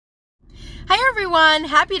Hi everyone,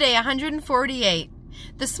 happy day 148.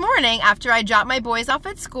 This morning, after I dropped my boys off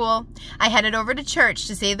at school, I headed over to church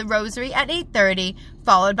to say the rosary at 8:30,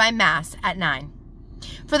 followed by Mass at 9.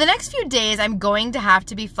 For the next few days, I'm going to have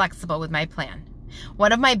to be flexible with my plan.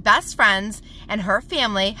 One of my best friends and her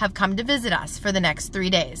family have come to visit us for the next 3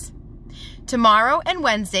 days. Tomorrow and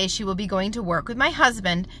Wednesday, she will be going to work with my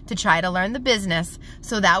husband to try to learn the business,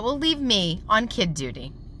 so that will leave me on kid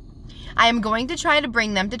duty. I am going to try to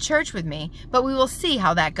bring them to church with me, but we will see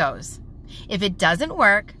how that goes. If it doesn't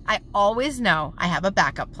work, I always know I have a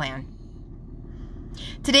backup plan.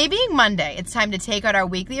 Today being Monday, it's time to take out our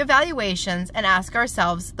weekly evaluations and ask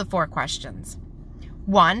ourselves the 4 questions.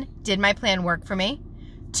 1, did my plan work for me?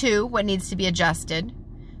 2, what needs to be adjusted?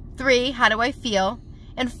 3, how do I feel?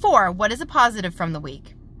 And 4, what is a positive from the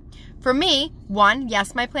week? For me, 1,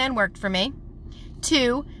 yes, my plan worked for me.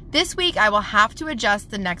 2, this week I will have to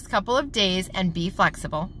adjust the next couple of days and be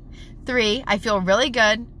flexible. 3, I feel really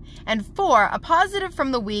good. And 4, a positive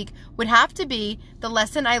from the week would have to be the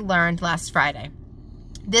lesson I learned last Friday.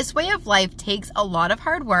 This way of life takes a lot of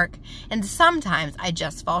hard work, and sometimes I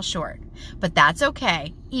just fall short. But that's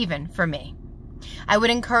okay, even for me. I would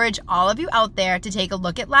encourage all of you out there to take a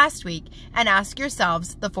look at last week and ask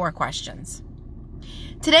yourselves the 4 questions.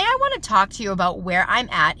 Today I want to talk to you about where I'm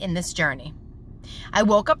at in this journey. I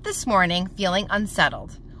woke up this morning feeling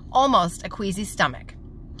unsettled, almost a queasy stomach.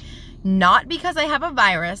 Not because I have a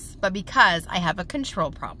virus, but because I have a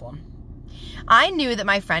control problem. I knew that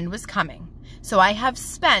my friend was coming, so I have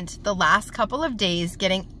spent the last couple of days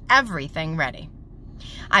getting everything ready.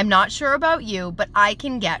 I'm not sure about you, but I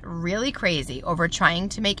can get really crazy over trying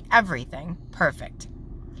to make everything perfect.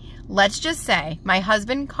 Let's just say my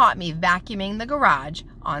husband caught me vacuuming the garage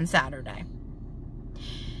on Saturday.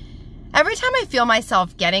 Every time I feel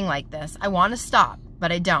myself getting like this, I want to stop,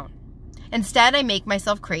 but I don't. Instead, I make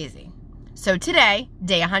myself crazy. So today,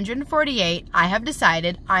 day 148, I have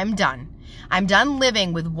decided I'm done. I'm done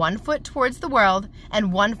living with 1 foot towards the world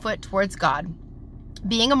and 1 foot towards God.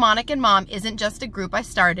 Being a Monican mom isn't just a group I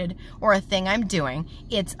started or a thing I'm doing.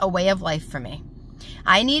 It's a way of life for me.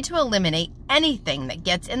 I need to eliminate anything that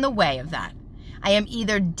gets in the way of that. I am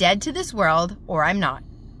either dead to this world or I'm not.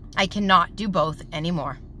 I cannot do both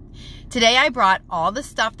anymore. Today I brought all the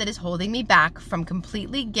stuff that is holding me back from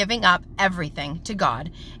completely giving up everything to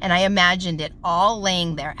God, and I imagined it all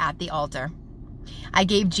laying there at the altar. I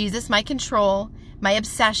gave Jesus my control, my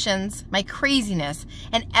obsessions, my craziness,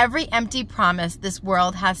 and every empty promise this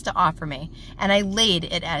world has to offer me, and I laid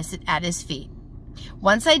it at his feet.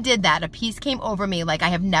 Once I did that, a peace came over me like I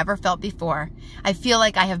have never felt before. I feel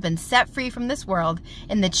like I have been set free from this world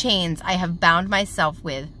and the chains I have bound myself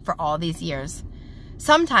with for all these years.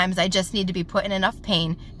 Sometimes I just need to be put in enough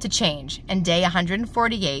pain to change, and day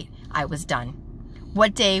 148, I was done.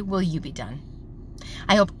 What day will you be done?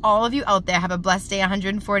 I hope all of you out there have a blessed day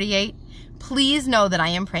 148. Please know that I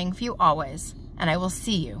am praying for you always, and I will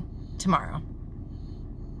see you tomorrow.